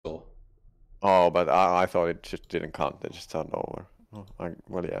Oh, but I thought it just didn't count. They just turned over. Oh,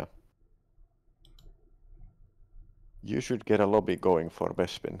 well, yeah. You should get a lobby going for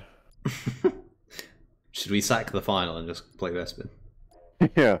Bespin. Should we sack the final and just play Bespin?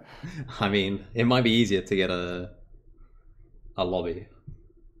 Yeah. I mean, it might be easier to get a lobby.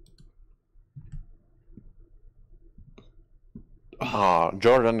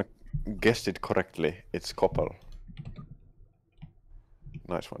 Jordan guessed it correctly. It's Koppel.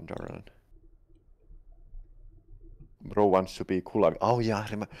 Nice one, Jordan. Bro wants to be Kulag. Oh yeah,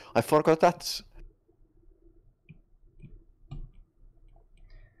 I forgot that.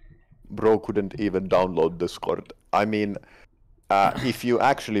 Bro couldn't even download Discord. I mean, if you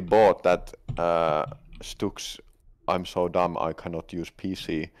actually bought that Stux, I'm so dumb I cannot use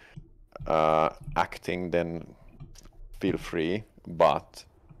PC acting, then feel free. But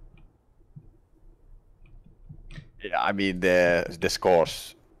yeah, I mean the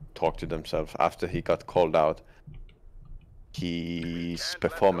scores talk to themselves. After he got called out, his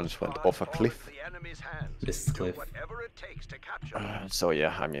performance went off a cliff. This cliff. So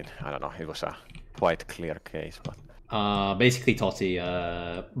yeah, I mean, I don't know. It was a quite clear case, but basically Totti,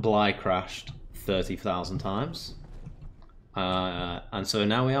 Bly crashed 30,000 times, and so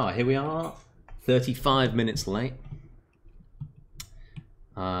now here we are, 35 minutes late.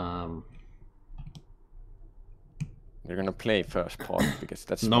 You're gonna play first pod because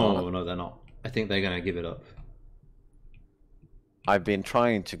that's no, they're not. I think they're gonna give it up. I've been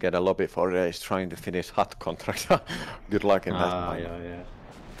trying to get a lobby for days, trying to finish hot contract. Good luck in that. Yeah.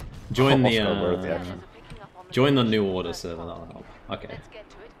 Join join the new order server. That'll help. Okay.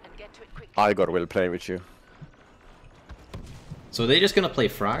 Igor will play with you. So are they just gonna play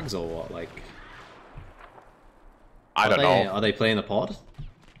frags or what? Like, I don't know. Are they playing the pod?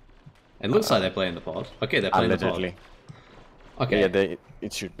 It looks like they're playing the pod. Okay, they're playing allegedly. the pod. Okay. Yeah,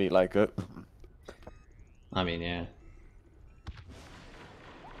 it should be like a... I mean, yeah.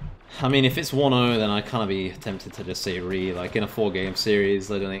 I mean, if it's 1-0, then I kind of be tempted to just say like in a 4-game series,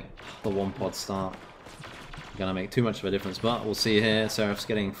 I don't think the one pod start gonna make too much of a difference, but we'll see here. Seraph's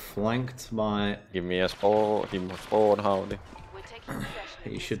getting flanked by... Give me a spawn, give me a spawn, howdy.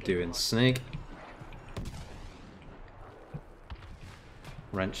 He should do in Snake.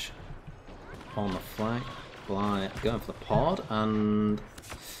 Wrench on the flank. Bly going for the pod, and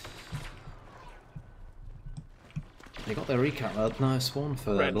they got their recap. Nice one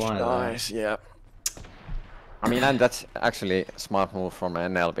for Bly. Nice, yeah. I mean, and that's actually a smart move from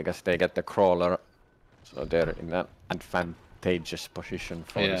NL because they get the crawler, so they're in an advantageous position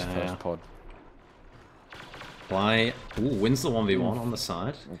for this first pod. Bly wins the 1v1 on the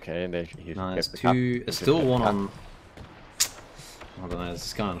side. Okay, nice. Still one on. I don't know. There's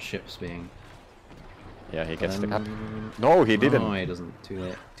this guy on ships being. Yeah, he gets the cap. No, he didn't. No, he doesn't. Too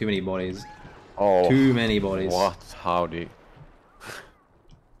late. Too many bodies. Oh. Too many bodies. What? How do you...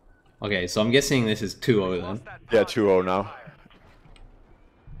 Okay, so I'm guessing this is 2-0 then. Yeah, 2-0 now.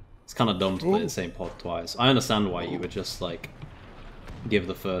 It's kind of dumb to play the same pod twice. I understand why you would just, like, give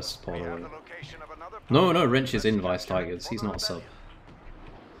the first pod away. No, Wrench is in Vice Tigers. He's not a sub.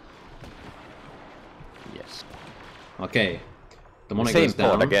 Yes. Okay. The Demonic goes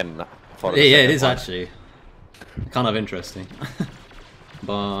down. Pod again. Yeah, it is actually. Kind of interesting.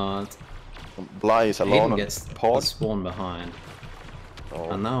 But... Bly is alone. Aiden gets the spawn behind. Oh.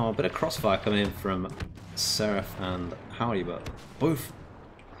 And now a bit of crossfire coming in from Seraph and Howdy, but both...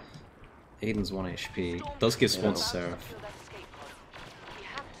 Aiden's 1 HP. Does give spawn to Seraph.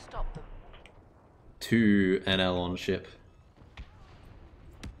 2 NL on ship.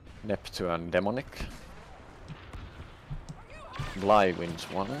 Neptune and Demonic. Bly wins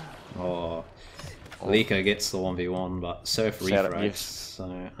 1. Oh. Lika gets the 1v1, but Seraph refrags,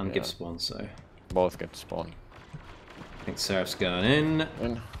 so, and gives spawn, so... Both get spawn. I think Seraph's going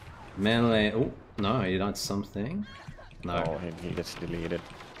in. Melee... Oh, no, he died something. No. Oh, he gets deleted.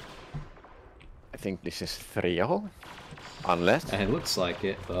 I think this is 3-0. Unless... It looks like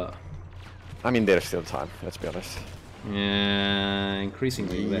it, but... I mean, there's still time, let's be honest. Yeah,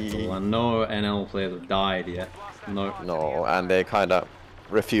 increasingly little, and no NL players have died yet. No. No, and they kinda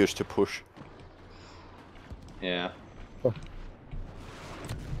refuse to push. Yeah.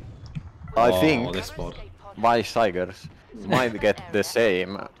 I think this pod. Vice Tigers might get the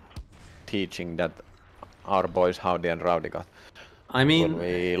same teaching that our boys Howdy and Rowdy got. I mean... When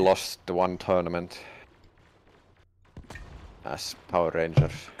we lost the one tournament as Power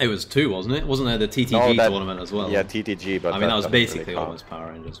Rangers. It was 2, wasn't it? Wasn't there the TTG tournament as well? Yeah, TTG, but... I mean, that was basically almost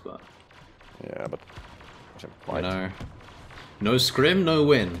Power Rangers, but... Yeah, but... wasn't quite. No scrim, no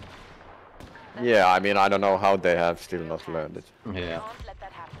win. Yeah, I mean, I don't know how they have still not learned it. Yeah.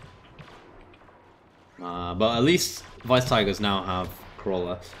 But at least Vice Tigers now have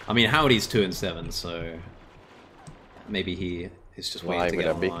Crawler. I mean, Howdy's 2 and 7, so maybe he is just waiting to with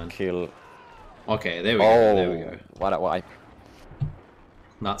get a big online. kill. Okay, there we go. There we go. What a wipe!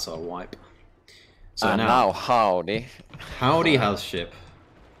 That's a wipe. So And now Howdy. Howdy has ship.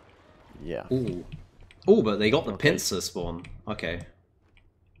 Yeah. Ooh. Ooh, but they got the pincer spawn. Okay.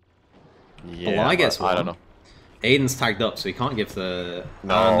 Yeah. Bly gets one. I don't know. Aiden's tagged up, so he can't give the...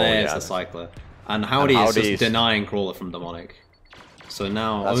 No, and there's yeah. the cycler. And Howdy is just denying Crawler from Demonic. So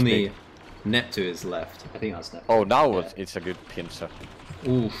now That's only big. Neptune is left. I think that's Neptune. Oh, now it's a good pincer.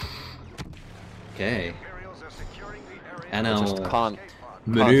 Oof. Okay. NL Just can't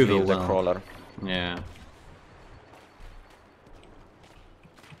maneuver leave the well. Crawler. Yeah.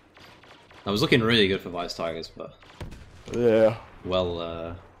 That was looking really good for Vice Tigers, but Yeah.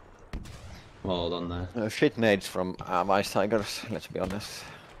 well done there. Shit nades from Vice Tigers, let's be honest.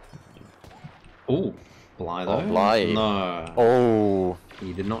 Ooh, Bly though? Oh, Bly. No. Oh.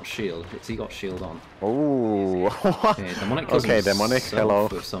 He did not shield. He got shield on. Oh. Okay, Demonic kills okay, Demonic, himself hello.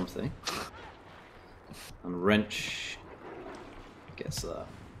 with something. And Wrench gets that.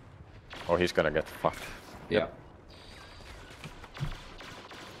 Oh, he's gonna get fucked. Yeah.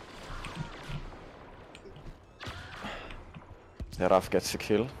 Seraph gets a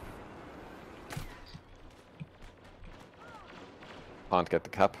kill. Can't get the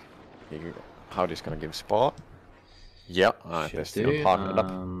cap. Howdy's gonna give spot. Yeah, they're still partnered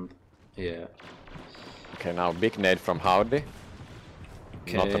up. Yeah. Okay, now big nade from Howdy.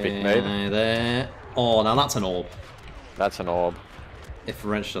 Okay, Not a big nade. there. Oh, now that's an orb. That's an orb. If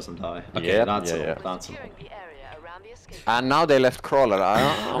Wrench doesn't die. Okay, Yep, that's an yeah, orb. yeah. That's an orb. And now they left Crawler.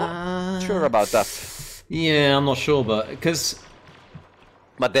 I'm not sure about that. Yeah, I'm not sure, but because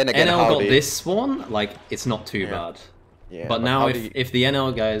But then again, NL Howdy... got this spawn, like it's not too bad. Yeah, but now Howdy... if the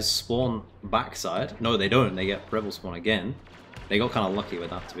NL guys spawn backside, no, they don't. They get Rebel spawn again. They got kind of lucky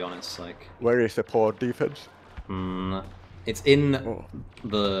with that, to be honest. Like, where is the poor defense? It's in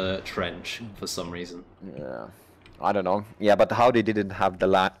the trench for some reason. Yeah, I don't know. Yeah, but Howdy didn't have the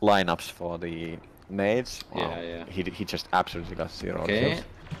lineups for the nades. Wow. Yeah. He just absolutely got 0 Okay.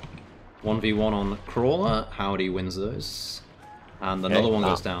 kills. 1v1 on Crawler. Howdy wins those. And another one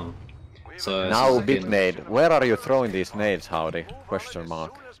goes down. So now big nade. Where are you throwing these nades, Howdy? Question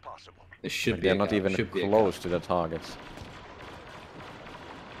mark. This should Like be they're not even close to the targets.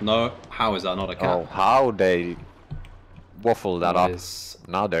 No, how is that not a cap? Oh, how they waffle that up. Is...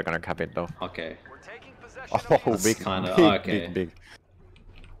 Now they're gonna cap it though. Okay. Oh, big, kinda, big.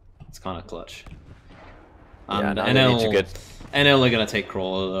 It's kind of clutch. Yeah, And now they need to get... NL are gonna take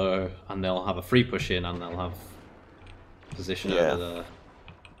Crawler though, and they'll have a free push in, and they'll have position over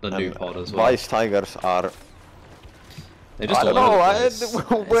the new pod as well. Vice Tigers are... They're just I don't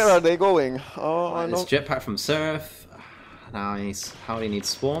know, where are they going? Oh, I know. It's jetpack from Seraph. Now Howdy needs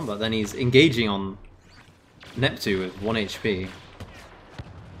spawn, but then he's engaging on Neptune with 1 HP.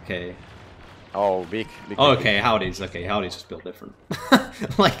 Okay. Oh, big. Okay, Howdy's just built different.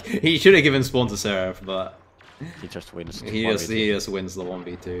 Like, he should have given spawn to Seraph, but he just wins. He just wins the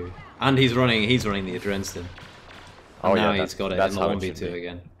 1v2. And he's running the Adrenaline. And now he's got it in the 1v2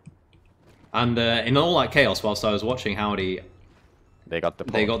 again. And in all that chaos, whilst I was watching Howdy, they got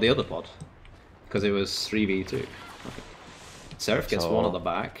the other pod. Because it was 3v2. Okay. Seraph gets one at the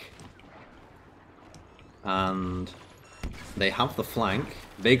back. And they have the flank.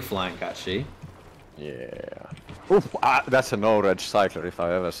 Big flank, actually. Yeah. Oof, that's a no-reg cycler if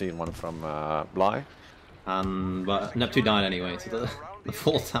I've ever seen one from Bly. But Neptune died anyway to the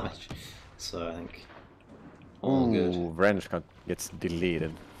full damage. So I think all good. Wrench gets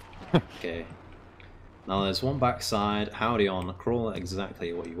deleted. Okay. Now there's one backside. Howdy on Crawler,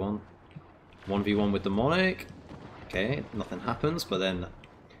 exactly what you want. 1v1 with Demonic. Okay, nothing happens, but then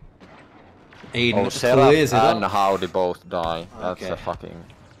Aiden clears it up. and Howdy both die. That's a fucking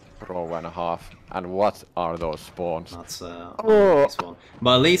throw and a half. And what are those spawns? That's nice one.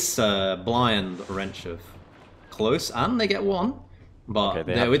 But at least Bly and Wrench are close, and they get one. But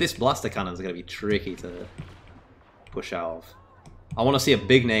with this blaster cannon, it's going to be tricky to push out of. I want to see a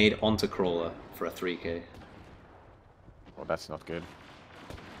big nade onto Crawler for a 3k. Oh, that's not good.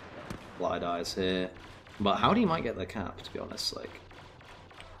 Bly dies here. But Howdy might get the cap, to be honest. Like,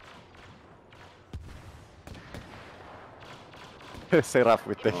 Seraph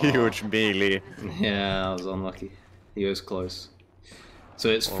with the huge melee. Yeah, I was unlucky. He was close. So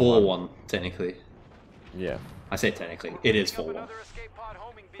it's 4-1, technically. Yeah. I say technically. It is 4-1.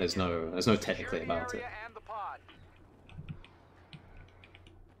 There's no technically about it.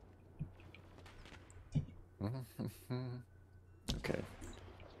 Okay.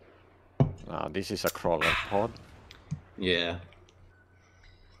 This is a crawler pod. Yeah.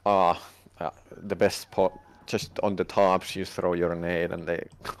 The best pod. Just on the tops, you throw your nade, and they.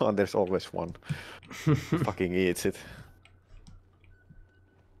 There's always one. Who fucking eats it.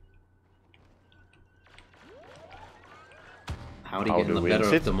 Howdy getting the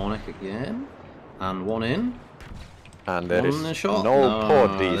better of Demonic again. And one in. And there is a shot. no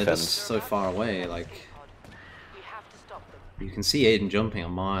pod They're defense. just so far away, like... You can see Aiden jumping a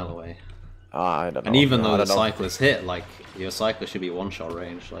mile away. I don't know. And even though the cyclist hit, like, your cyclist should be one-shot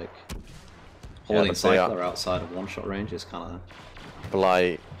range, like... Holding cycler outside of one-shot range is kind of...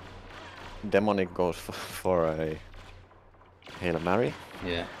 Bly... Demonic goes for a... Hail Mary.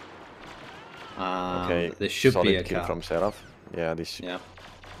 Yeah. Okay, this should be a kill cap. from Seraph. Yeah, this... Yeah.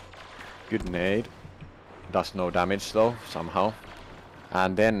 Good nade. Does no damage though, somehow.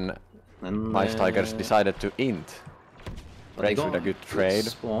 And then... Vice Tigers decided to int. Rex with a good trade.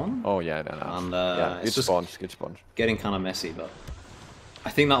 Spawn. Oh yeah, then yeah, good spawns, good spawns. Getting kind of messy, but I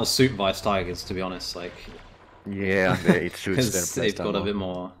think that'll suit Vice Tigers, to be honest. Like, yeah, it suits their they've got a bit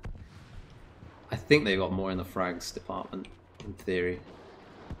more. I think they've got more in the frags department, in theory.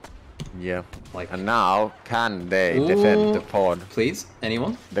 Yeah. Like, and now, can they defend the pod? Please,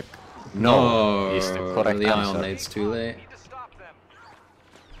 anyone? No, is the correct the answer. ion nade's too late.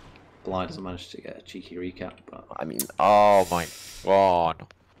 Bly doesn't manage to get a cheeky recap, but... I mean, oh my god.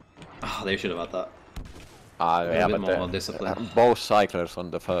 Oh, they should have had that. Yeah, a bit but more discipline. Both cyclers on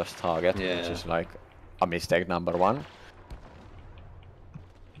the first target, Yeah. which is like a mistake number one.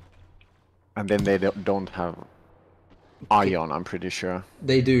 And then they don't have ion, I'm pretty sure.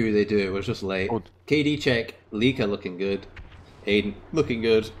 They do. It was just late. Oh. KD check, Lika looking good, Aiden looking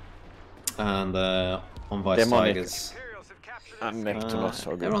good, and on Vice Tigers. And Nectar not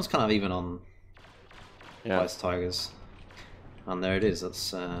so good. Everyone's kind of even on Vice Tigers. And there it is,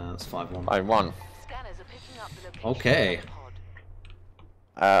 that's 5-1. 5-1. Okay.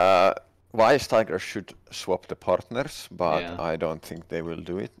 Vice Tigers should swap the partners, but Yeah. I don't think they will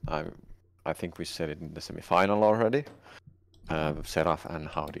do it. I think we said it in the semi-final already. Seraph and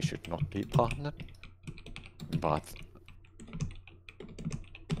Howdy should not be partnered. But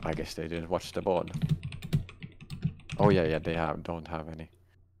I guess they didn't watch the board. Oh yeah, they don't have any.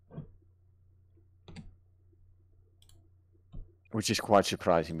 Which is quite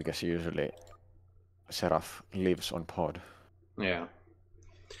surprising because usually Seraph lives on pod. Yeah.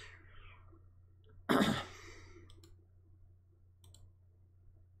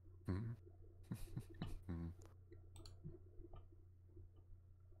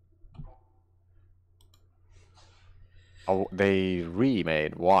 Oh, they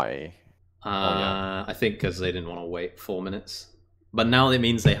remade. Why? I think because they didn't want to wait 4 minutes. But now it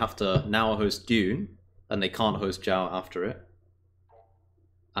means they have to now host Dune, and they can't host Zhao after it.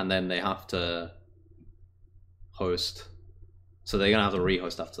 And then they have to host. So they're going to have to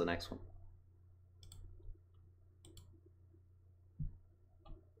re-host after the next one.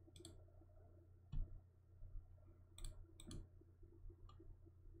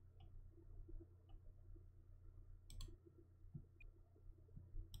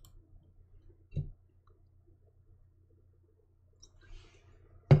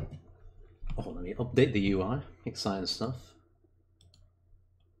 Oh, let me update the UI. Exciting stuff.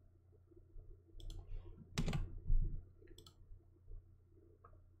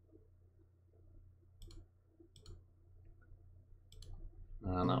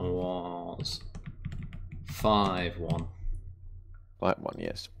 And that was 5-1. 5-1,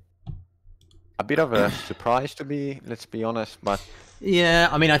 yes. A bit of a surprise to be, let's be honest, but yeah,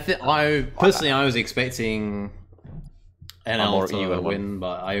 I mean, I personally was expecting NL to win,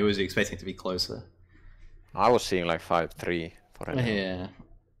 but I was expecting it to be closer. I was seeing like 5-3 for NL. Yeah.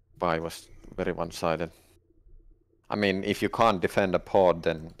 But it was very one-sided. I mean, if you can't defend a pod,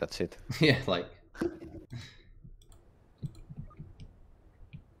 then that's it. Yeah, like.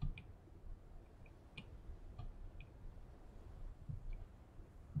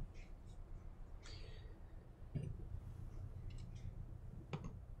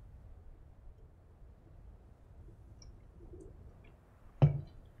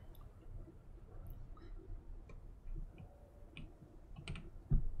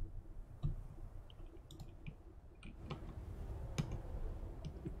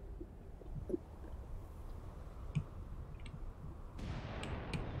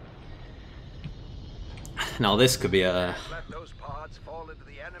 Now this could be a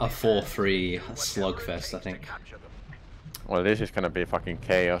 4-3 slugfest, I think. Well, this is gonna be fucking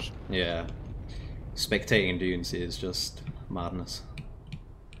chaos. Yeah. Spectating Dunes is just madness.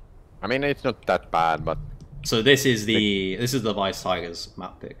 I mean, it's not that bad, but... So this is the Vice Tigers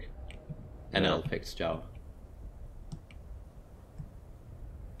map pick. NL picked Jao.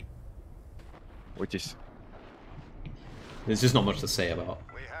 Which is... There's just not much to say about.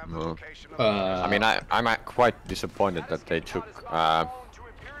 No. I mean, I'm quite disappointed that they took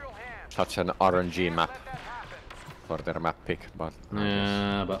such an RNG map for their map pick, but...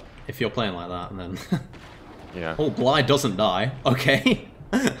 Yeah, but if you're playing like that, then... yeah. Oh, Bly doesn't die. Okay.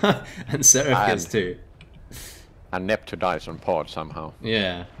 And Seraph gets 2. And Neptune dies on pod somehow.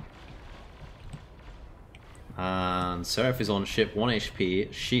 Yeah. And Seraph is on ship 1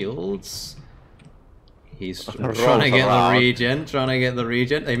 HP. Shields. He's trying to get the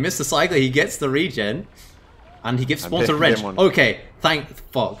regen, They miss the cycle, he gets the regen. And he gives spawn to Wrench. Okay, thank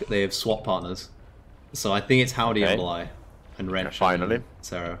fuck, they have swap partners. So I think it's Howdy and Bly. And Wrench finally. and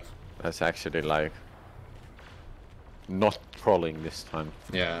Seraph. That's actually like... not trolling this time.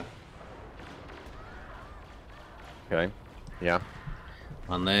 Yeah. Okay, yeah.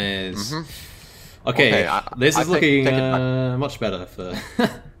 And there's... Okay, this is looking much better for...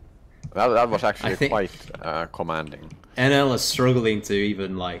 that was actually quite commanding. NL is struggling to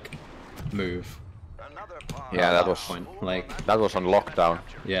even, like, move. Yeah, that was... Like, that was on lockdown.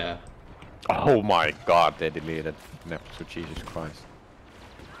 Yeah. Oh my god, they deleted Neptune, Jesus Christ.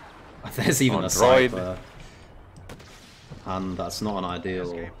 There's even a Cypher. And that's not an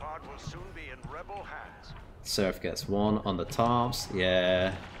ideal... Seraph gets 1 on the tops.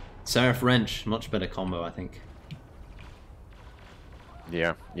 Yeah. Seraph Wrench, much better combo, I think.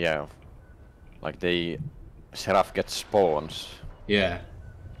 Yeah, yeah. Like the Seraph gets spawns. Yeah.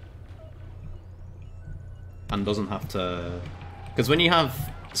 And doesn't have to... Because when you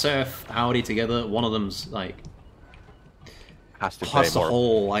have Seraph Howdy together, one of them's like... has to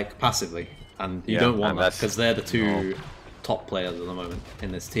hold like passively. And you don't want that, because they're the 2 top players at the moment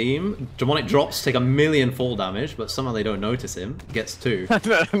in this team. Demonic drops, take 1,000,000 fall damage, but somehow they don't notice him. Gets 2.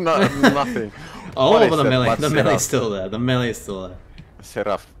 Nothing. Oh, but the melee. The melee's still there. The melee's still there.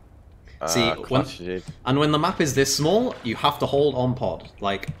 Seraph. See, when the map is this small, you have to hold on pod.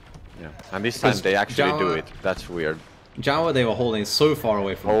 Like. Yeah. And this time they actually do it. That's weird. Jawa, they were holding so far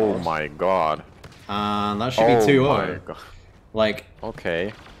away from Oh pod. my god. And that should be 2-0. My god. Like.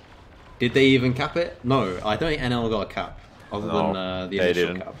 Okay. Did they even cap it? No, I don't think NL got a cap. Other than the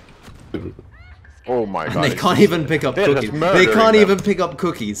initial cap. Oh my god. And they can't even pick up cookies. They can't even pick up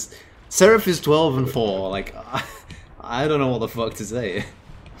cookies. Seraph is 12 and 4. Like, I don't know what the fuck to say.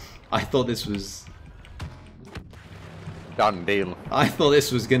 I thought this was... done deal. I thought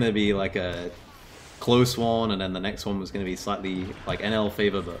this was gonna be like a close one, and then the next one was gonna be slightly like NL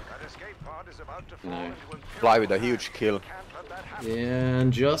favor, but... No. Fly with a huge kill. Yeah,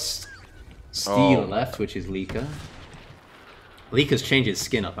 and just... Steel left, which is Leaker. Leaker's changed his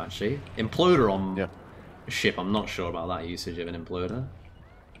skin up, actually. Imploder on ship, I'm not sure about that usage of an Imploder.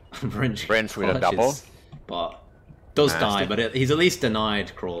 Wrench with a double. But does die, but he's at least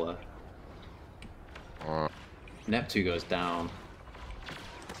denied Crawler. Neptune goes down.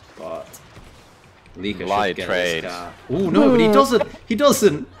 But Leaker should get this guy. Ooh, no, but he doesn't! He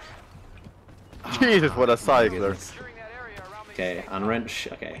doesn't! Jesus, what a cycler. Okay, and Wrench...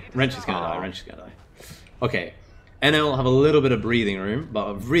 Okay, Wrench is gonna die, Wrench is gonna die. Okay, NL have a little bit of breathing room,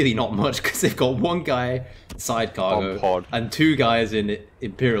 but really not much, because they've got 1 guy side cargo, and 2 guys in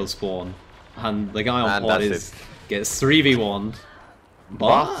Imperial spawn. And the guy on pod gets 3v1.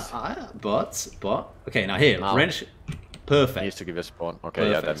 But... Okay, now here, Wrench... Perfect. Needs to give a spawn. Okay,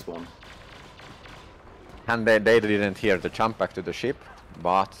 yeah, then. Spawn. And they didn't hear the jump back to the ship,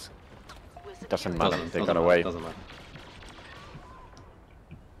 but... It doesn't matter, they got away. Doesn't matter.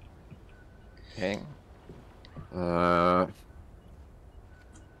 Okay.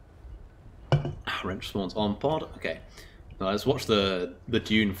 Wrench spawns on pod. Okay. Now let's watch the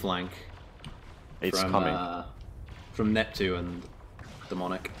Dune flank. It's coming. From Neptune and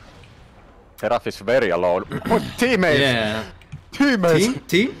Demonic. Seraph is very alone. Teammates! Yeah. Teammates!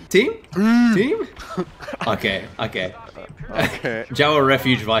 Team? Okay. Jawa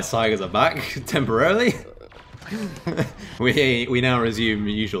Refuge Vice Tigers are back temporarily. we now resume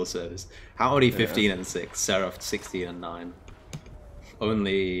usual service. Howdy 15 and 6, Seraph 16 and 9.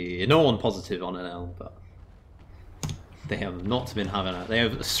 Only no one positive on NL, but they have not been having they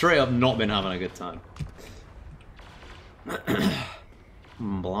have straight up not been having a good time.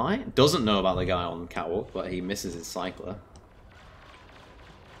 Bly doesn't know about the guy on the catwalk, but he misses his cycler.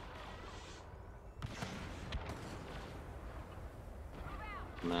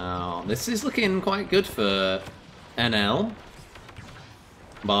 Now this is looking quite good for NL,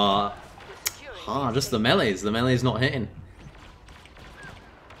 but just the melees. The melee's not hitting.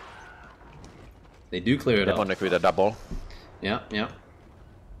 They do clear it up. With a double. Yeah.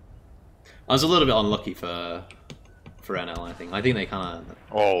 I was a little bit unlucky for NL. I think they kind of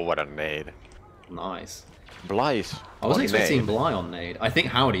Oh, what a nade! nice. Bly's. I wasn't on expecting nade. Bly on nade. I think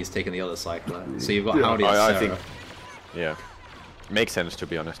Howdy's taken the other cycler. So you've got Yeah, Howdy and I Seraph. think. Yeah, makes sense to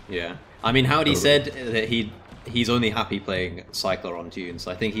be honest. Yeah. I mean, Howdy said that he's only happy playing cycler on Dune,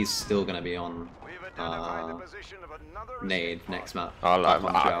 so I think he's still going to be on nade next map.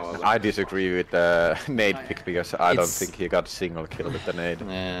 I disagree with the nade pick because I don't think he got a single kill with the nade.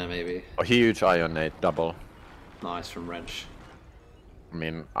 Yeah, maybe. A huge ion nade double. Nice from Wrench. I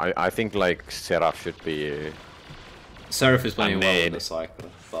mean, I think like Seraph should be. Seraph is playing well with nade. the cycler,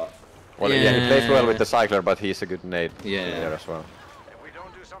 but Well, yeah, he plays well with the cycler, but he's a good nade player as well.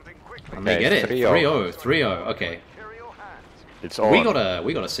 And they get it. 3-0. 3-0. Okay. It's on.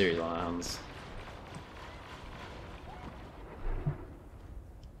 We got a series on our hands.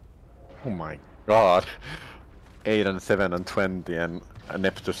 Oh my god. 8 and 7 and 20 and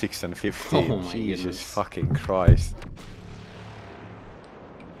Neptune 6 and 15. Oh my Jesus goodness. fucking Christ.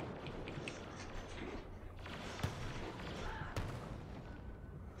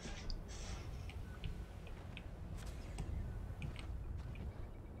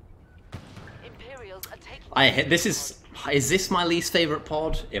 This is this my least favorite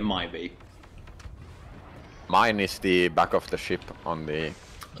pod? It might be. Mine is the back of the ship on the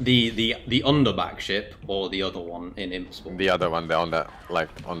The underback ship or the other one in Impsport. the other one,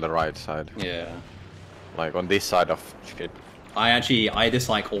 on the right side. Yeah. Like on this side of ship. I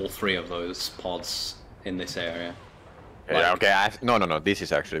dislike all three of those pods in this area. Yeah, okay. No. This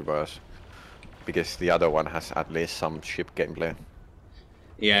is actually worse because the other one has at least some ship gameplay.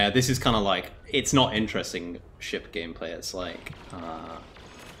 Yeah, this is kind of like it's not interesting ship gameplay. It's like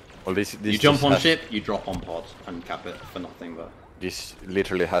Well, this you jump on ship, you drop on pod and cap it for nothing. But this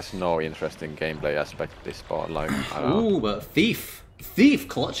literally has no interesting gameplay aspect. This part, like I don't know. ooh, but thief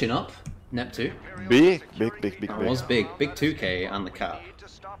clutching up Neptune. Big. That was big 2K and the cap.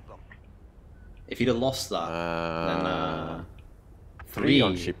 If he'd have lost that, then 3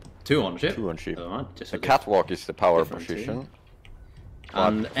 on ship. 2 on ship. 2 on ship. Never mind, just The a catwalk is the power different position.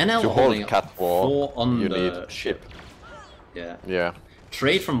 And NL to holding hold catwalk, 4 under you need ship. Yeah. Yeah.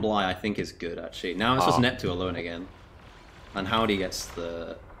 Trade from Bly, I think, is good actually. Now it's just Neptune alone again, and Howdy gets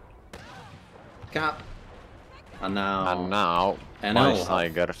the cap, and now NL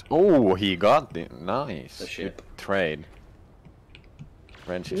Tigers. Oh, he got the nice the ship. Good trade.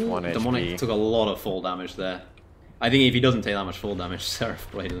 French is 1 Demonic HP. took a lot of full damage there. I think if he doesn't take that much full damage, Seraph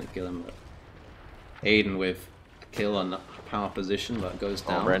probably doesn't kill him. But Aiden with a kill and power position, but goes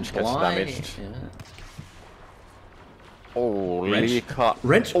down. Wrench gets Bly, damaged. Yeah. Oh,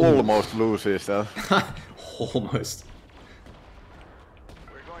 Wrench almost loses that. Almost.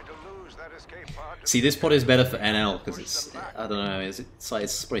 See, this pod is better for NL because it's, I don't know, it's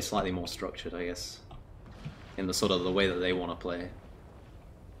probably slightly more structured, I guess, in the sort of the way that they want to play.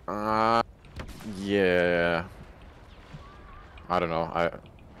 Yeah. I don't know.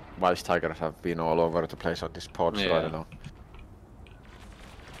 Vice Tigers have been all over the place on this pod, so I don't know.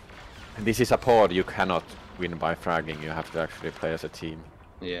 This is a pod you cannot win by fragging. You have to actually play as a team.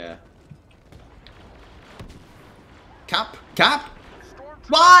 Yeah. Cap.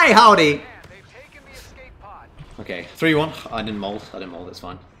 Why, Howdy? Okay, 3-1. I didn't mold. It's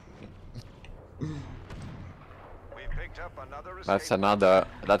fine.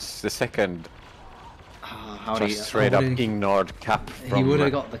 That's the second Howdy, just straight up ignored cap from he would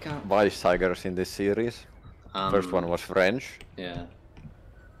have got the cap. Vice Tigers in this series. First one was French. Yeah.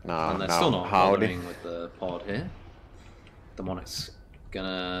 Now, And they're still not Howdy. bothering with the pod here. The Monarch's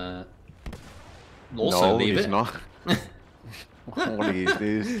gonna also leave he's it. not. What is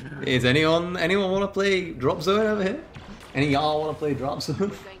this? Is anyone want to play drop zone over here? Any y'all want to play drop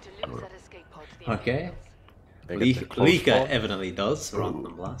zone? Okay. Leaker evidently does rather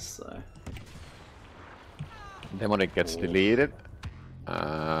than Blast, so. Demonic gets deleted.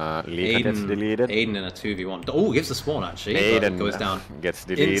 Leaker gets deleted. Aiden in a 2v1. Oh, gives the spawn actually. Aiden goes down gets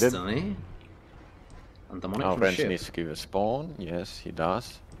deleted. instantly. And Demonic Now from French ship. needs to give a spawn. Yes, he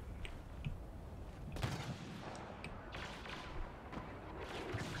does.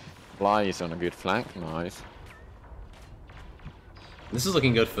 Bly is on a good flank. Nice. This is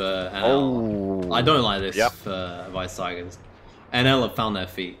looking good for NL. Oh. I don't like this Yep. for Vice Tigers. NL have found their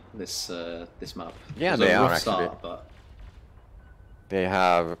feet this map. Yeah, It was they a are rough actually. start, but They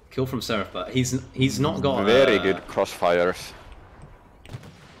have kill from Seraph, but he's not got very good crossfires.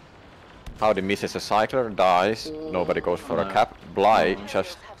 Howdy misses a cycler, dies. Nobody goes for a cap. Bly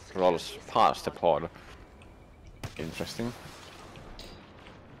just rolls past the pod. Interesting.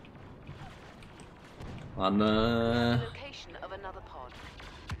 And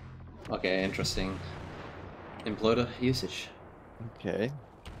Okay, interesting. Imploder usage. Okay.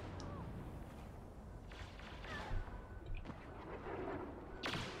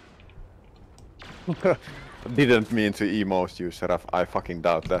 Didn't mean to emote you, Seraph. I fucking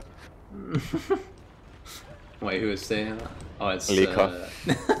doubt that. Wait, who is saying that? Oh, it's Lika.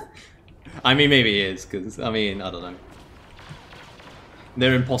 I mean, maybe it is, because, I mean, I don't know.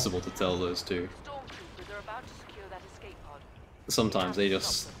 They're impossible to tell, those two. Stormtroopers are about to secure that escape pod. Sometimes they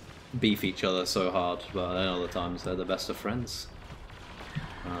just beef each other so hard, but then other times they're the best of friends.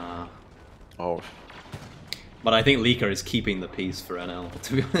 Oh. But I think Lika is keeping the peace for NL,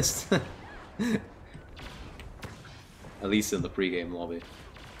 to be honest. At least in the pre-game lobby.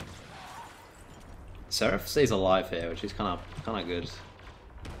 Seraph stays alive here, which is kind of good.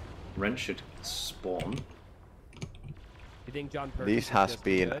 Wrench should spawn. You think John Perkins This is has just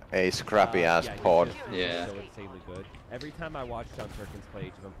been good? a scrappy ass Yeah, he's pod. just Yeah. so insanely good. Every time I watch John Perkins play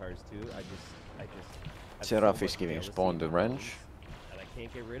Age of Empires 2, I just have Seraph so is much giving jealousy spawn the for wrench. these, and I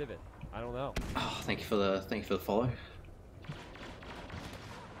can't get rid of it. I don't know. Oh, thank you for the follow.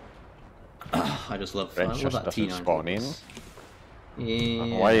 I just love, Wrench I love just that doesn't T9 spawn in. box.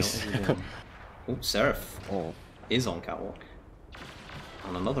 Yeah, Why is- what he doing? Oh, Seraph Oh. is on catwalk.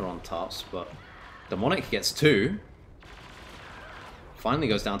 And another on tops, but Demonic gets 2. Finally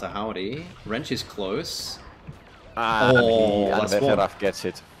goes down to Howdy. Wrench is close. And that the spawn. Seraph gets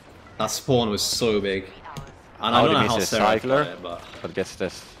it. That spawn was so big. And I Howdy don't know how misses Seraph Cycler. got it, but But gets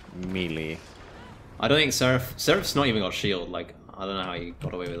this melee. I don't think Seraph's not even got shield. Like, I don't know how he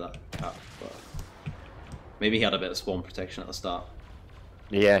got away with that cap, but maybe he had a bit of spawn protection at the start.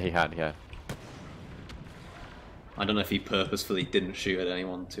 Yeah, he had, yeah. I don't know if he purposefully didn't shoot at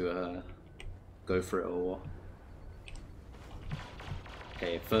anyone to go for it or what.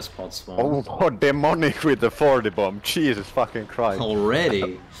 Okay, first pod spawn. Oh, Demonic with the 40 bomb. Jesus fucking Christ.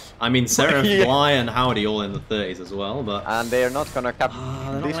 Already? I mean, Seraph, Yeah. Bly, and Howdy all in the 30s as well, but... And they're not gonna cap they're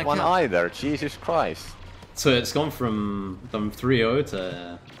not this gonna one cap. either. Jesus Christ. So it's gone from 3-0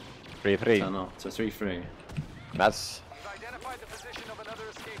 to... 3-3. No, to 3-3. That's...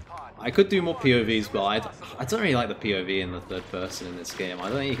 I could do more POVs, but I don't really like the POV in the third person in this game. I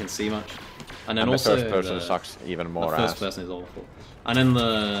don't think you can see much. And then And the also first person sucks even more the first ass. person is awful. And then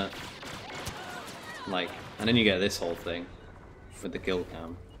the and then you get this whole thing with the kill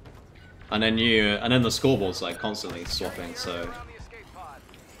cam. And then the scoreboard's like constantly swapping, so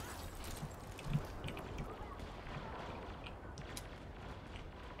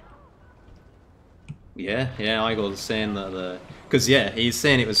yeah, Igor's saying that because he's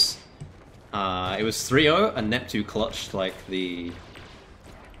saying it was 3-0 and Neptune clutched like the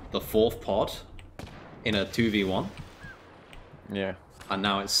fourth pod in a 2v1. Yeah. And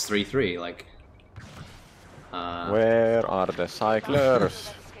now it's 3-3, like... Where are the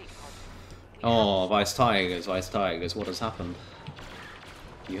cyclers? Oh, Vice Tigers, what has happened?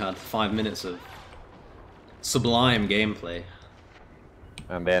 You had 5 minutes of sublime gameplay.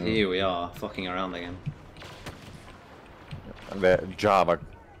 And then Here we are, fucking around again. the Java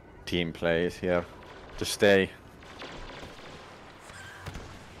team plays here to stay.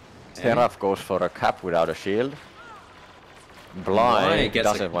 Seraph goes for a cap without a shield. Bly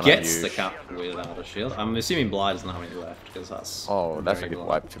doesn't want to use... the cap without a shield. I'm assuming Bly doesn't have any left, because that's... Oh, that's a very good Bly.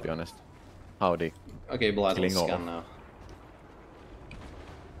 wipe, to be honest. Howdy. Okay, Bly's on Killing scan off. now.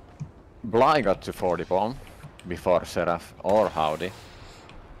 Bly got to 40 bomb before Seraph or Howdy.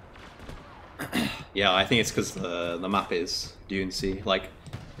 Yeah, I think it's because the map is Dune Sea. Like,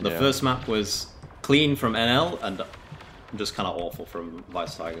 the Yeah. first map was clean from NL and just kind of awful from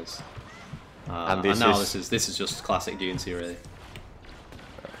Vice Tigers. And now this is just classic Dune Sea, really.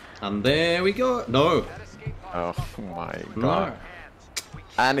 And there we go. No. Oh my god. No.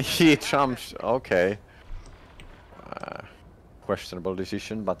 And he jumps. Okay. Questionable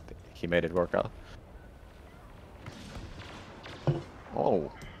decision, but he made it work out.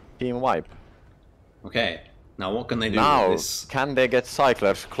 Oh, team wipe. Okay. Now what can they do Now, with this? can they get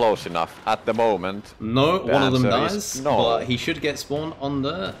cyclers close enough? At the moment, No, the one of them answer dies, is no. but he should get spawned on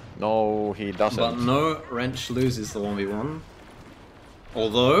the... no, he doesn't. But no, Wrench loses the 1v1.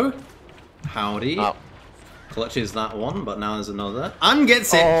 Although, Howdy Oh. clutches that one, but now there's another. And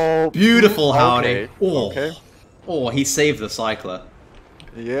gets it! Oh, Beautiful Howdy! okay, Oh. okay. Oh, he saved the cycler.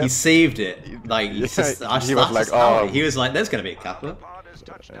 Yeah. He saved it. Like, Yeah, he's just, that's he was just like, Howdy. oh. He was like, there's gonna be a Kappa.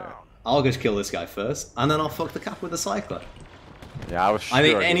 I'll just kill this guy first, and then I'll fuck the Kappa with the cycler. Yeah, I was sure I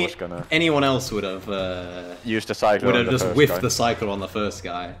think he was gonna anyone else would have use the cycler. would on have the just first whiffed guy. the cycler on the first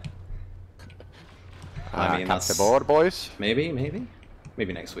guy. I mean, cap the that's board, boys. maybe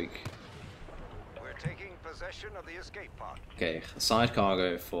next week. We're taking possession of the escape pod. Okay, side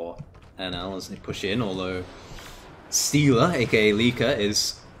cargo for NL as they push in, although Steeler, aka Leaker,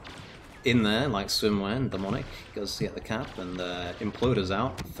 is in there like swimwear, and Demonic goes to get the cap, and Imploder's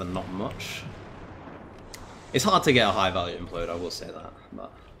out for not much. It's hard to get a high value Imploder, I will say that,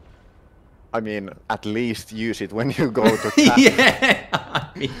 but... I mean, at least use it when you go to tap. Yeah!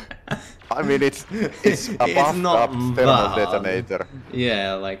 I mean, it's a buffed not up thermal bad. detonator.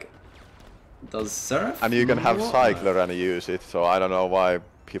 Yeah, like... Does Seraph? And you can have what? Cycler and use it, so I don't know why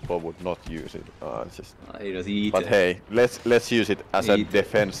people would not use it. It's just... He does eat But it. hey, let's use it as a Eat it.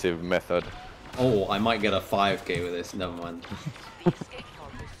 defensive method. Oh, I might get a 5k with this, never mind. The escape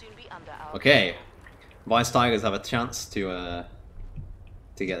pod will soon be under our Okay. Vice Tigers have a chance to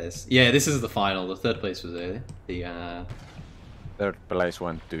get this. Yeah, this is the final. The third place was early. The Third place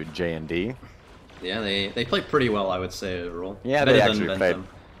went to J&D. yeah, they played pretty well, I would say overall. Yeah, Better they than actually Ventum.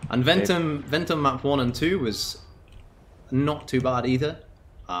 And Ventum map 1 and 2 was not too bad either.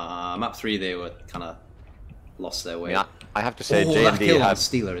 Map 3 they were kind of lost their way. Yeah, I have to say Oh, that J&D kill on had...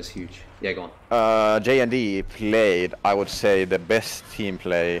 Steeler is huge. Yeah, go on. J&D played, I would say, the best team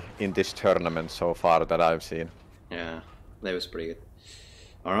play in this tournament so far that I've seen. Yeah, that was pretty good.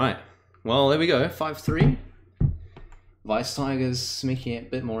 Alright, well there we go, 5-3. Vice Tigers making it a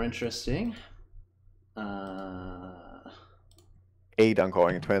bit more interesting. Aidan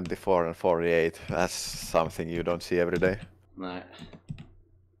going 24 and 48, that's something you don't see every day. Right.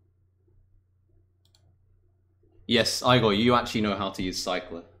 Yes, Igor, you actually know how to use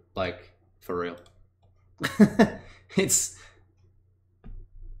Cycler. Like, for real. It's...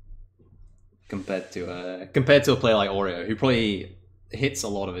 Compared to a player like Oreo, who probably hits a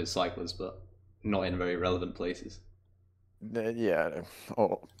lot of his cyclers, but not in very relevant places. Yeah.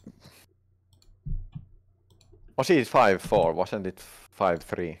 Oh. Was he 5-4? Wasn't it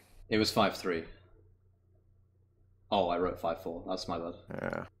 5-3? It was 5-3. Oh, I wrote 5-4. That's my bad.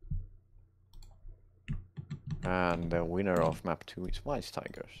 Yeah. And the winner of map 2 is Vice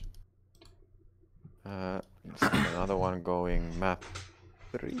Tigers. Another one going map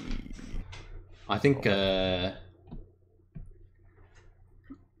 3. I think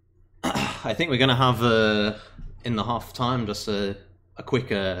I think we're gonna have in the half time just a quick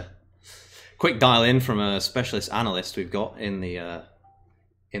dial in from a specialist analyst we've got in the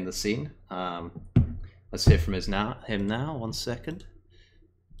scene. Let's hear from him now. 1 second.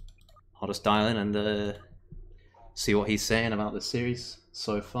 I'll just dial in and see what he's saying about the series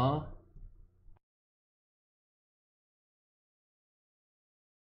so far.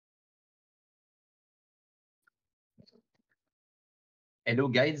 Hello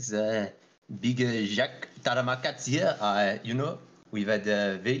guys, Big Jacques Taramakat here. We've had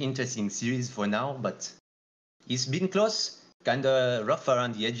a very interesting series for now, but it's been close, kind of rough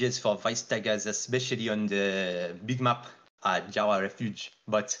around the edges for Vice Tigers, especially on the big map at Jawa Refuge.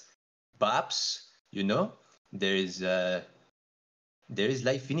 But perhaps, there is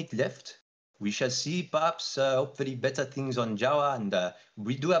life in it left. We shall see, perhaps, hopefully better things on Jawa, and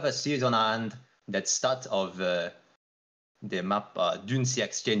we do have a series on our hand. That start of the map Dune Sea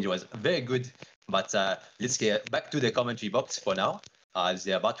Exchange was very good, but let's get back to the commentary box for now.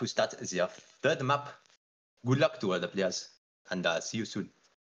 They're about to start their third map. Good luck to all the players, and see you soon.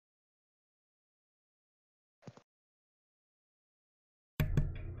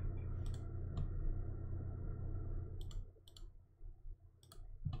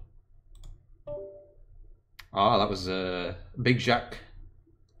 Ah, that was Big Jack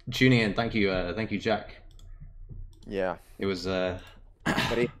tuning in. Thank you, Jack. Yeah. It was Very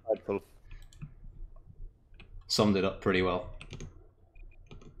insightful. summed it up pretty well.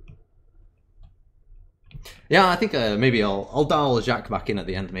 Yeah, I think maybe I'll dial Jack back in at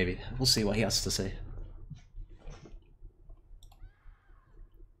the end. Maybe we'll see what he has to say.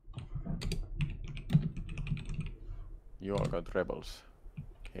 You all got rebels.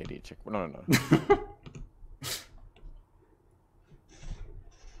 KD check. No.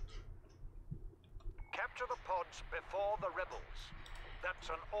 Capture the pods before the rebels. That's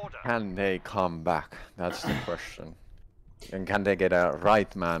an order. Can they come back? That's the question. And can they get a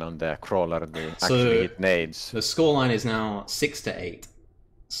right man on the crawler to actually hit nades? The scoreline is now 6-8.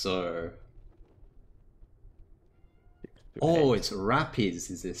 So. Oh, it's Rapids,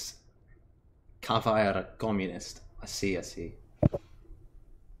 is this? Cavalry Communist. I see.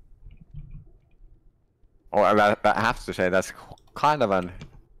 Oh, I have to say that's kind of an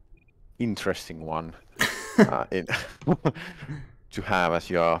interesting one to have as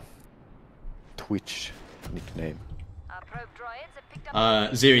your Twitch nickname.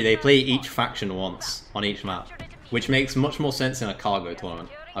 Ziri, they play each faction once on each map, which makes much more sense in a cargo tournament.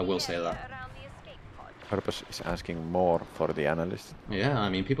 I will say that. Purpose is asking more for the analyst. Yeah, I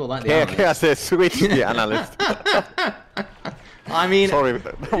mean, people like the Yeah, analyst. I said switch the analyst. I mean, Sorry,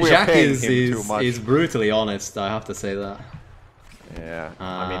 we're Jack paying is, him too much. is brutally honest, I have to say that. Yeah,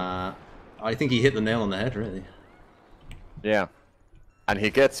 I mean, I think he hit the nail on the head, really. yeah. And he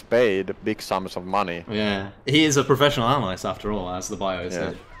gets paid big sums of money. Yeah, he is a professional analyst after all, as the bio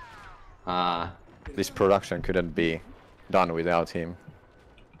Yeah. said. This production couldn't be done without him.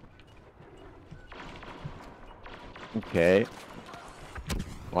 Okay.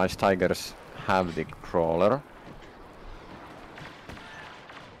 Vice Tigers have the crawler.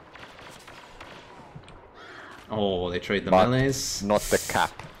 Oh, they trade the But melees. not the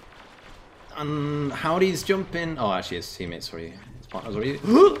cap. And Howdy's jumping. Oh, actually, his teammates already. His partners already.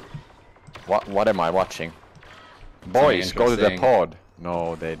 What am I watching? Boys, go to the interesting. pod.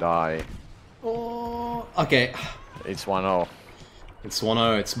 No, they die. Oh, okay. It's 1-0. It's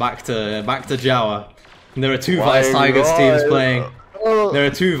 1-0. It's back to Jawa. There are two My Vice Tigers God. teams playing. Oh. There are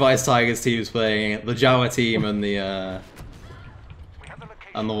two Vice Tigers teams playing. The Jawa team and the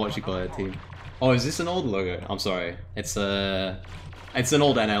what you call it team. Oh, is this an old logo? I'm sorry. It's an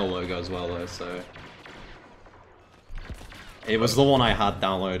old NL logo as well though. So it was the one I had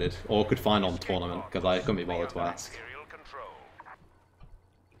downloaded or could find on tournament because I couldn't be bothered to ask. Material control.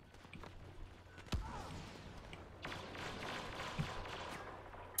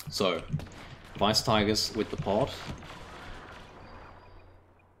 So, Vice Tigers with the pod.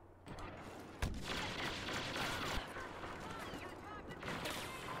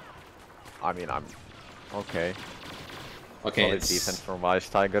 I mean, I'm okay. Okay, Solid it's defense from Vice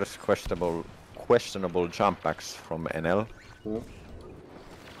Tigers. Questionable jump backs from NL.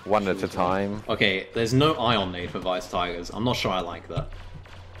 One at a time. okay. There's no ion nade for Vice Tigers. I'm not sure I like that.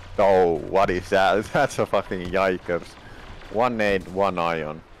 Oh, what is that? That's a fucking yikers. 1 nade, 1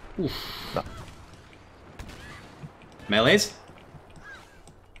 ion. Melees?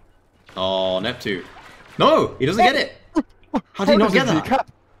 Oh, Neptune. No! He doesn't get it! How did he not get that?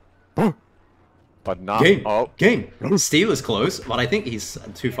 But now, Game! oh, Game! Steel is close, but I think he's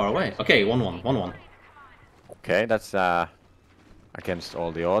too far away. Okay, 1-1, 1-1. okay, that's against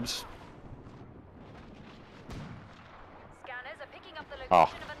all the odds. Scanners are picking up the Oh,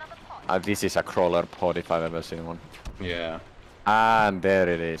 location of another pod. this is a crawler pod if I've ever seen one. Yeah. And there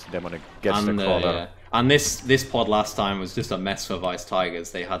it is. Demonic gets the crawler. Yeah. And this pod last time was just a mess for Vice Tigers.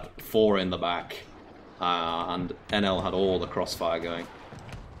 They had 4 in the back, and NL had all the crossfire going.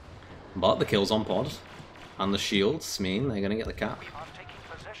 But the kills on pod, and the shields mean they're going to get the cap. Are taking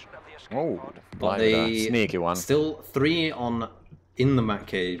possession of the escape Oh, pod. But blind, they sneaky one. still 3 on in the Mat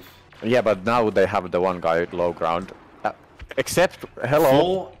Cave. Yeah, but now they have the one guy at low ground. Except,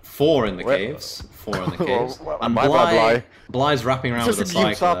 hello. 4 in the Well- caves. 4 in the caves. Well, And bye bye, Bly. Bly's wrapping around with Just a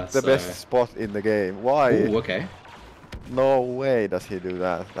gives cycler. up the so... best spot in the game. Why? Ooh, okay. No way does he do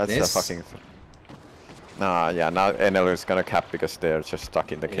that. That's This- a fucking... Nah, yeah, now NL is gonna cap because they're just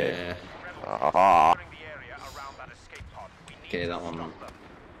stuck in the cave. Yeah. Ah, Clearing the area around that escape pod. We need Okay, to that one stop them.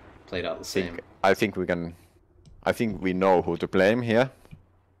 played out the same. I think we can... I think we know who to blame here.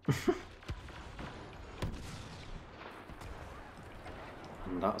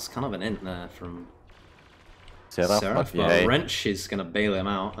 And that's kind of an int there from Seraph, Seraph, but but yeah. Wrench is gonna bail him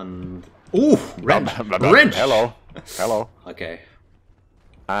out and... Ooh! Wrench! Hello. Wrench! Hello. Okay.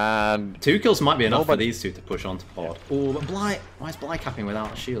 And 2 kills might be enough for Nobody- these two to push onto pod. Ooh, but Bly... Why is Bly capping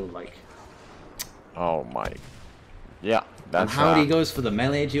without a shield? Like... oh my, yeah, And that's Howdy goes for the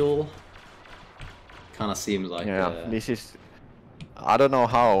melee duel. Kind of seems like... yeah. This is, I don't know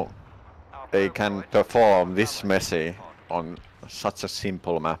how they can perform this messy on such a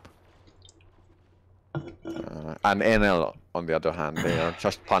simple map. And NL, on the other hand, they are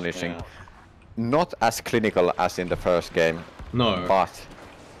just punishing. Yeah. Not as clinical as in the first game, No. but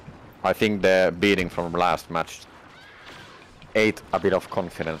I think the beating from last match ate a bit of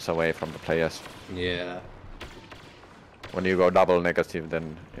confidence away from the players. Yeah. When you go double negative,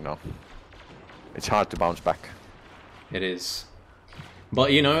 then, you know, it's hard to bounce back. It is.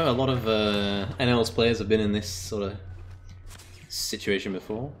 But you know, a lot of NL's players have been in this sort of situation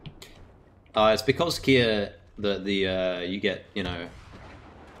before. It's because Kia the you get, you know,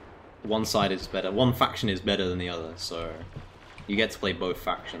 one side is better, one faction is better than the other, so you get to play both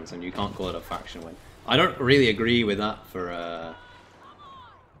factions, and you can't call it a faction win. I don't really agree with that for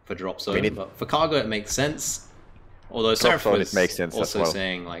Drop Zone, but for Cargo it makes sense. Although Seraph Zone, was it makes sense as also well.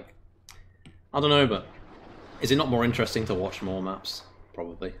 saying, like, I don't know, but is it not more interesting to watch more maps?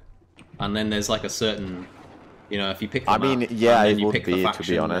 Probably. And then there's like a certain, you know, if you pick the I map, mean, yeah, and then it you would pick be, the to be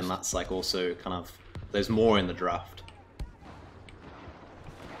faction, honest. and that's like also kind of, there's more in the draft.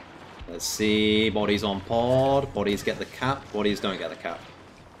 Let's see. Bodies on pod. Bodies get the cap. Bodies don't get the cap.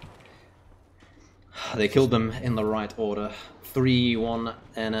 They killed them in the right order. 3-1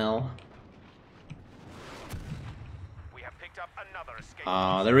 NL. We have picked up another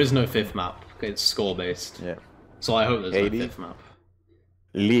escape. There is no fifth map. It's score based. Yeah. So I hope there's 80. no fifth map.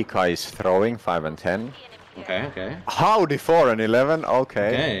 Lika is throwing 5 and 10. Okay, okay. Howdy 4 and 11. Okay.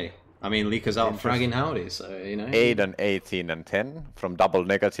 Okay. I mean, Lika's out fragging Howdy, so you know. 8 and 18 and 10. From double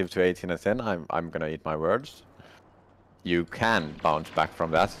negative to 18 and 10. I'm gonna eat my words. You can bounce back from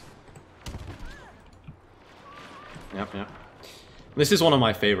that. Yep, yep. This is one of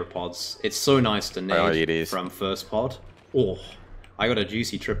my favorite pods. It's so nice to nade it is. from first pod. Oh, I got a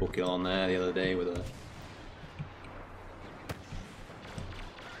juicy triple kill on there the other day with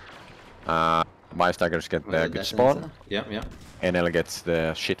a... My staggers get with the a good detonator. spawn. Yep, yep. NL gets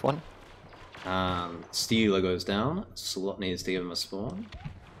the shit one. Steeler goes down. Slut needs to give him a spawn.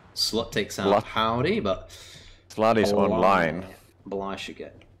 Slut takes out Slut. Howdy, but Slut is online. Bly should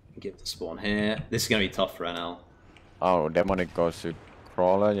give the spawn here. This is gonna be tough for NL. Oh, Demonic goes to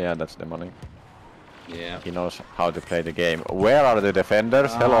Crawler. Yeah, that's Demonic. Yeah. He knows how to play the game. Where are the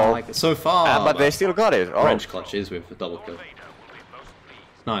defenders? Hello. Like, so far, but they still got it. Oh. French clutches with a double kill.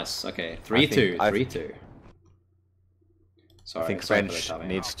 Nice. Okay, 3-2. 3-2. Sorry, I think sorry for French the caveat.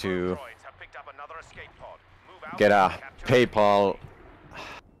 needs to Droids have picked up another escape pod. Move out get a and capture it. PayPal.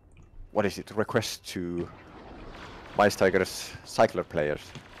 What is it? Request to Vice Tigers cycler players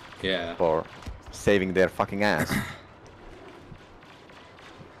Yeah. for saving their fucking ass.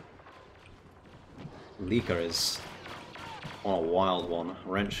 Lika is on a wild one.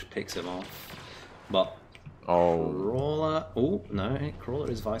 Wrench picks him off. But Oh. Crawler... Oh, no. Crawler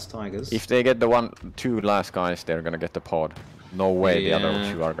is Vice Tigers. If they get the two last guys, they're gonna get the pod. No way the other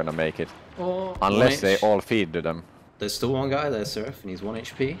Yeah. two are gonna make it. Oh, Unless 1H. they all feed to them. There's still one guy there, Surf, and he's 1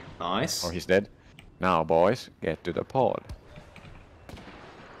 HP. Nice. Oh, he's dead. Now, boys, get to the pod.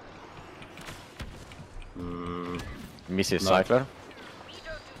 Mrs. No. Cycler. If you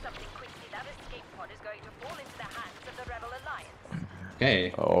don't do something quickly, that escape pod is going to fall into the hands of the Rebel Alliance.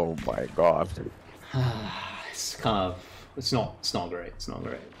 Okay. Oh my god. It's kind of... It's not great. It's not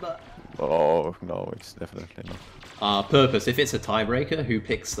great. But... Oh, no, it's definitely not. Purpose. If it's a tiebreaker, who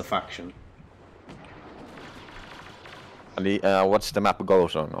picks the faction? And what's the map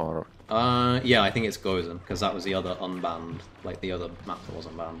goes on? Or Yeah, I think it's Gozen, because that was the other unbanned, like the other map that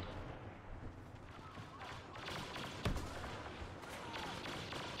wasn't banned.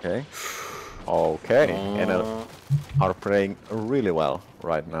 okay. Okay. NL are playing really well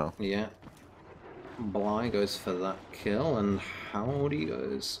right now. Yeah. Bly goes for that kill, and Howdy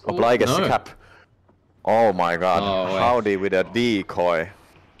goes... Oh, Bly gets the no. cap. Oh my god. Oh, wait. Howdy with a decoy.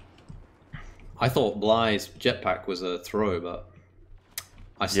 I thought Bly's jetpack was a throw, but...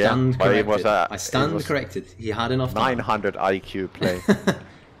 I Yeah, stand but it corrected. was a- I stand it was corrected. He had enough time. 900 IQ play.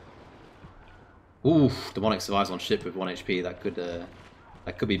 Oof, Demonic survives on ship with 1 HP. That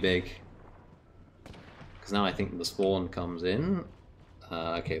could be big. Because now I think the spawn comes in.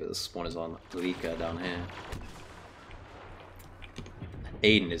 Okay, but the spawn is on Lika down here.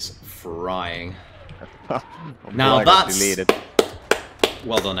 Aiden is frying. Now Bly got that's... deleted.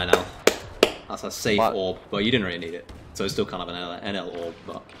 Well done, NL. That's a safe What? orb, but you didn't really need it. So it's still kind of an NL orb,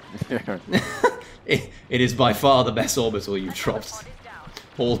 but... it is by far the best orbital you've dropped Pod is down.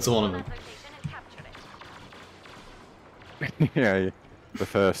 all tournament. Location and capture it. Yeah, the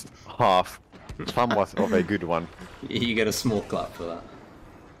first half. Somewhat of a good one. You get a small clap for that.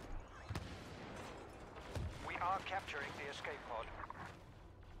 We are capturing the escape pod.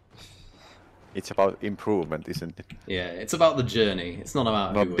 It's about improvement, isn't it? Yeah, it's about the journey. It's not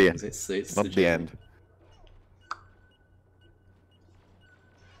about Not who the wins. It's Not the the journey. end.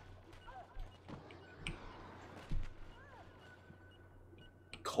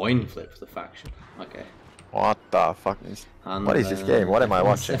 Coin flip the faction. Okay. What the fuck is... And, What is this game? What am I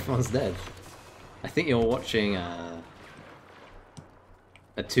watching? Everyone's dead. I think you're watching a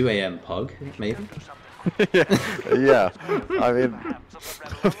 2 AM pug, maybe? Yeah, I mean...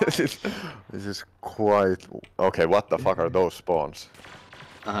 this is quite... Okay, what the fuck are those spawns?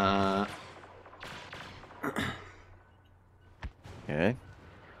 Okay.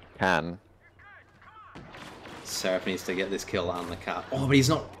 Can. Seraph needs to get this kill and the cat. Oh, but he's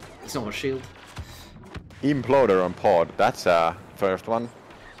not a shield. Imploder on pod, that's a first one.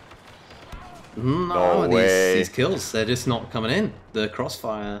 No, way. these kills, they're just not coming in. The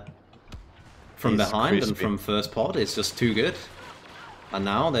crossfire from He's behind and crispy. from first pod is just too good. And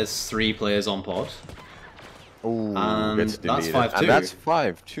now there's 3 players on pod. Ooh, And gets that's deleted. 5-2. And that's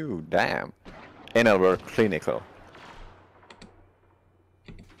 5-2, damn. NL were clinical.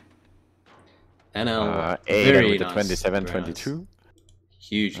 NL, Aiden very with the nice. 27, very 22. Nice.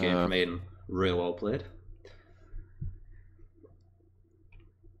 Huge game from Aiden. Real well played.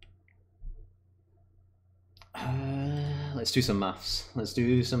 Let's do some maths. Let's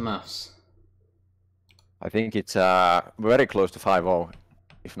do some maths. I think it's very close to 5-0,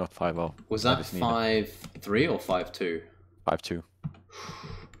 if not 5-0. Was that 5-3 or 5-2? 5-2.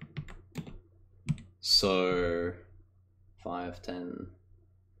 So 5, 10,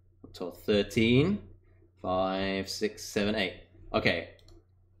 12, 13, 5, 6, 7, 8. Okay.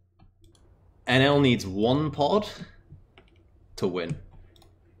 NL needs 1 pod to win.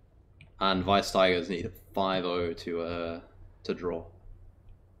 And Vice Tigers need 5-0 to draw.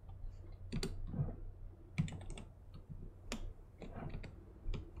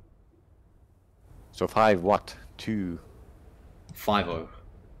 So 5 what? 2? 5-0.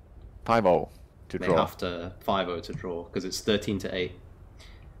 5-0 to They draw. have to 5-0 to draw because it's 13-8.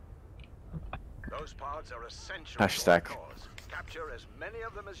 Those pods are essential Hashtag. to our cause. Capture as many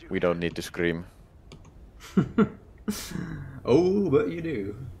of them as you We don't need to scream. Oh, but you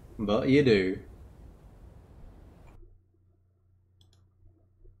do. But you do.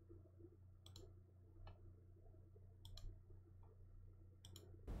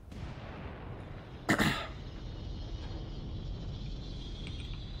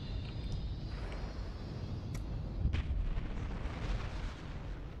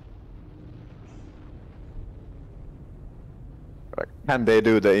 Can they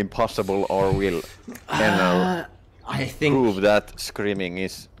do the impossible, or will NL I think prove that screaming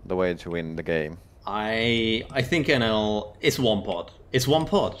is the way to win the game? I think NL, it's 1 pod. It's 1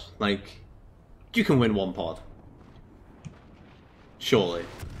 pod. Like, you can win 1 pod. Surely.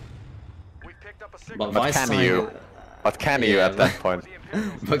 We picked up a signal. But But Vice can Tiger- you? But can you Yeah, at that point?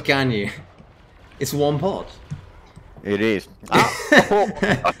 But can you? It's 1 pod. It is.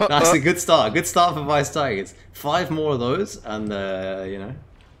 That's a good start. Good start for Vice Tigers. 5 more of those, and you know,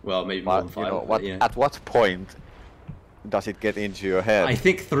 well, maybe more But than 5. you know, but, what, you know. at what point does it get into your head? I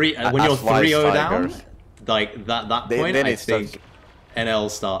think 3 when as you're Vice 3-0 down, Tigers? like that Then- point, then I it starts- think NL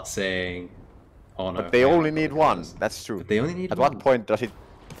starts saying, "Oh no." But they I only haven't need got 1. this. That's true. But they only need At 1. what point does it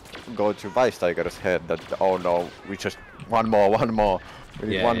go to Vice Tiger's head that, oh no, we just one more, we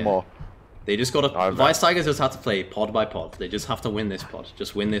need Yeah, one yeah. more. They just gotta. I'm Vice Tigers just have to play pod by pod. They just have to win this pod.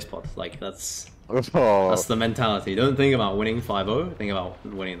 Just win this pod. Like that's Oh,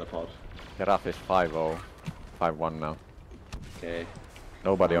 Giraffe is 5-0, 5-1 now. Okay.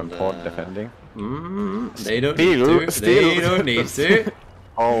 Nobody And, on pod defending. They don't Steal, need to. steal. They don't need to.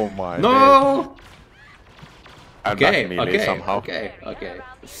 Oh my days. No. And Okay. back melee Okay. somehow. Okay. Okay.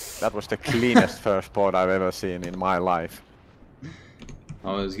 That was the cleanest first pod I've ever seen in my life.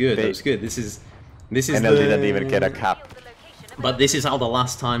 Oh, it was good. They- It was good. This is NL the. didn't even get a cap. Revealed the location of But this is how the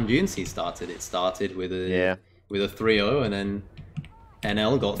last time Junsi started. It started with a Yeah. with a 3-0, and then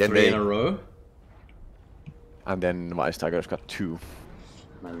NL got Then 3 in they- a row. And then Vice Tigers got 2.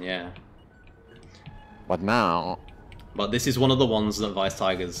 And yeah. But now, But this is one of the ones that Vice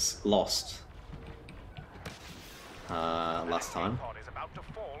Tigers lost last time, Pod is about to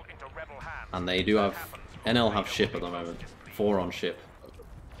fall into rebel hands. and they do have NL have ship at the moment. 4 on ship.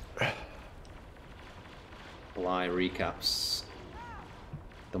 Bly recaps.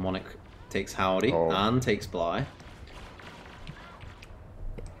 Demonic takes Howdy Oh. and takes Bly.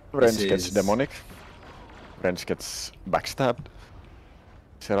 Wrench This gets is- Demonic. Wrench gets backstabbed.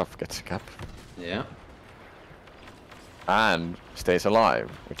 Seraph gets a cap. Yeah. And stays alive,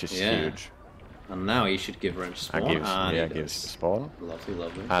 which is Yeah. huge. And now he should give Wrench spawn. And gives, and yeah, he gives does. spawn. Lovely,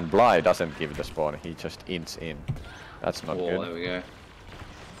 lovely. And Bly doesn't give the spawn, he just ints in. That's not Oh, there good. we go.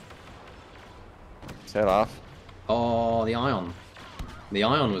 Seraph. Oh, the Ion. The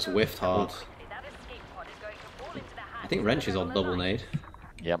Ion was whiffed hard. that escape pod is going to fall into the hands I think of Wrench the is on rebel double alliance. nade.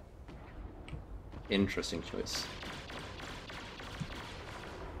 Yep. Interesting choice.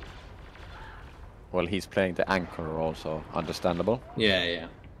 Well, he's playing the anchor also, understandable. Yeah, yeah.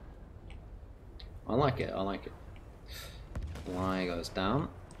 I like it, I like it. Bly goes down.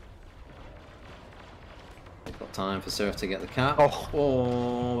 They've got time for Seraph to get the cap.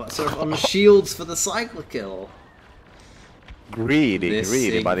 Oh. But Seraph on the shields for the cycle kill. Greedy, This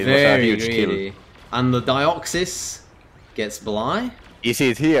greedy, is but it was a very huge greedy. kill. And the Dioxys gets Bly. Is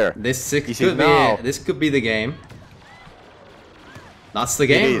it here? This Is could it be now? it. This could be the game. That's the It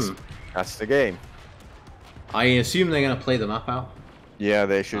game. is. That's the game. I assume they're gonna play the map out. Yeah,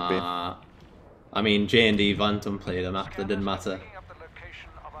 they should be. I mean, J&D Vantum played a map that didn't matter. Picking up the location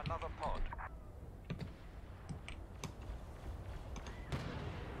of another pod.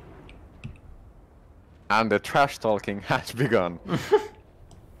 And the trash talking has begun.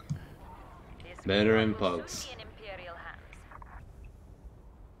 Better in pugs.